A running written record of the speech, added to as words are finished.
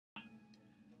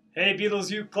Hey Beatles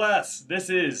Youth class, this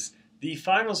is the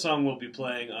final song we'll be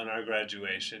playing on our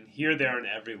graduation, Here, There, and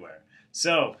Everywhere.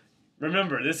 So,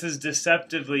 remember, this is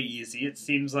deceptively easy. It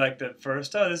seems like at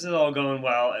first, oh, this is all going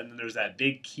well, and then there's that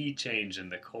big key change in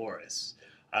the chorus.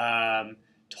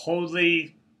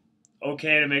 Totally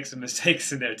okay to make some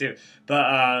mistakes in there too.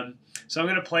 But so I'm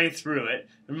gonna play through it.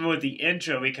 Remember with the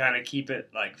intro, we kind of keep it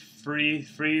like free,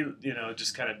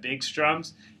 just kind of big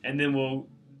strums, and then we'll,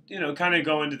 kind of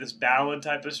go into this ballad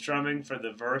type of strumming for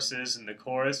the verses and the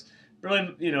chorus.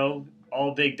 Really,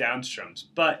 all big down strums.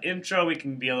 But intro, we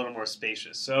can be a little more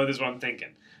spacious. So this is what I'm thinking.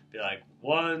 Be like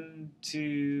 1,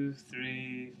 2,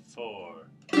 3, 4.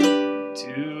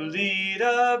 To lead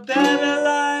a better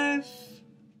life,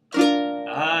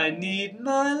 I need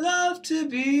my love to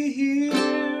be here,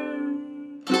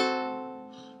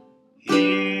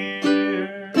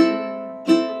 here,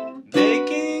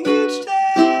 making each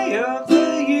day of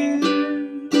the year,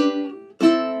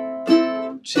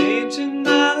 changing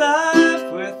my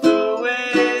life with the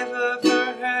wave of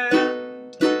her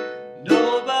hand.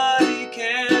 Nobody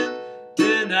can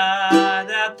deny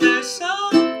that there's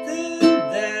something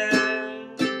there.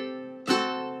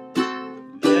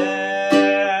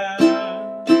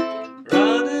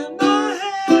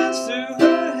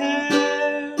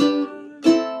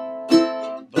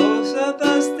 Of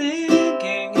us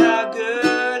thinking how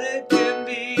good it can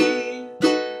be.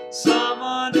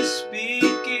 Someone is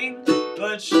speaking,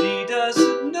 but she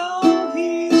doesn't know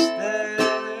he's there.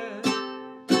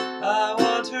 I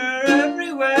want her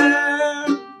everywhere,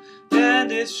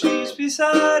 and if she's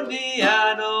beside me,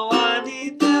 I know I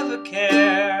need never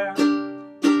care.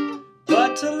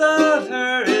 But to love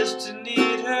her is to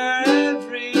need her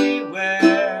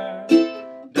everywhere,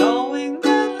 knowing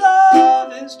that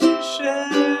love is to share.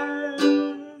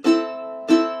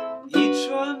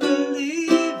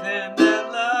 Believing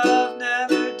that love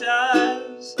never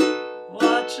dies,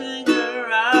 watching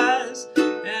her eyes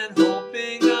and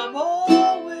hoping I'm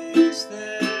always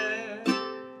there.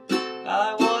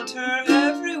 I want her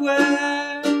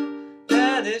everywhere,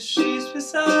 and if she's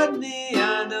beside me,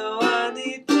 I know I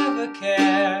need never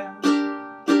care.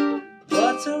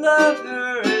 But to love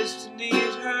her is to need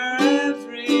her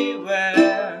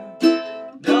everywhere,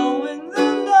 knowing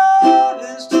that love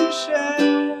is to share.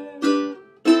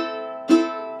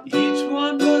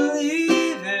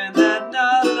 Believing that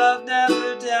love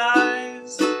never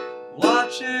dies,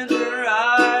 watching her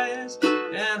eyes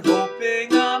and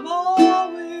hoping I'm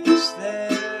always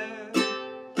there.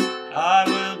 I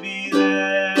will be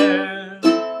there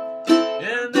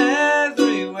and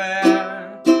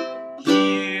everywhere,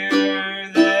 here,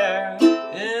 there,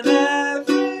 and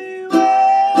everywhere.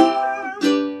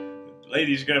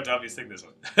 Ladies, you're going to help me sing this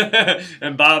one.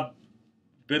 And Bob,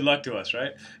 good luck to us,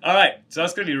 right? All right, so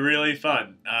that's going to be really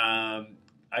fun.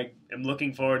 I am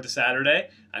looking forward to Saturday.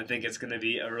 I think it's going to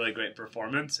be a really great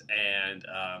performance, and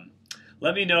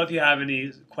let me know if you have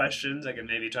any questions. I can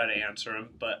maybe try to answer them,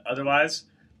 but otherwise,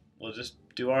 we'll just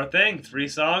do our thing. 3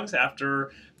 songs.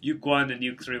 After Uke 1 and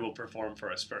Uke 3 will perform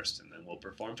for us first, and then we'll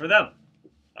perform for them.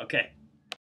 Okay.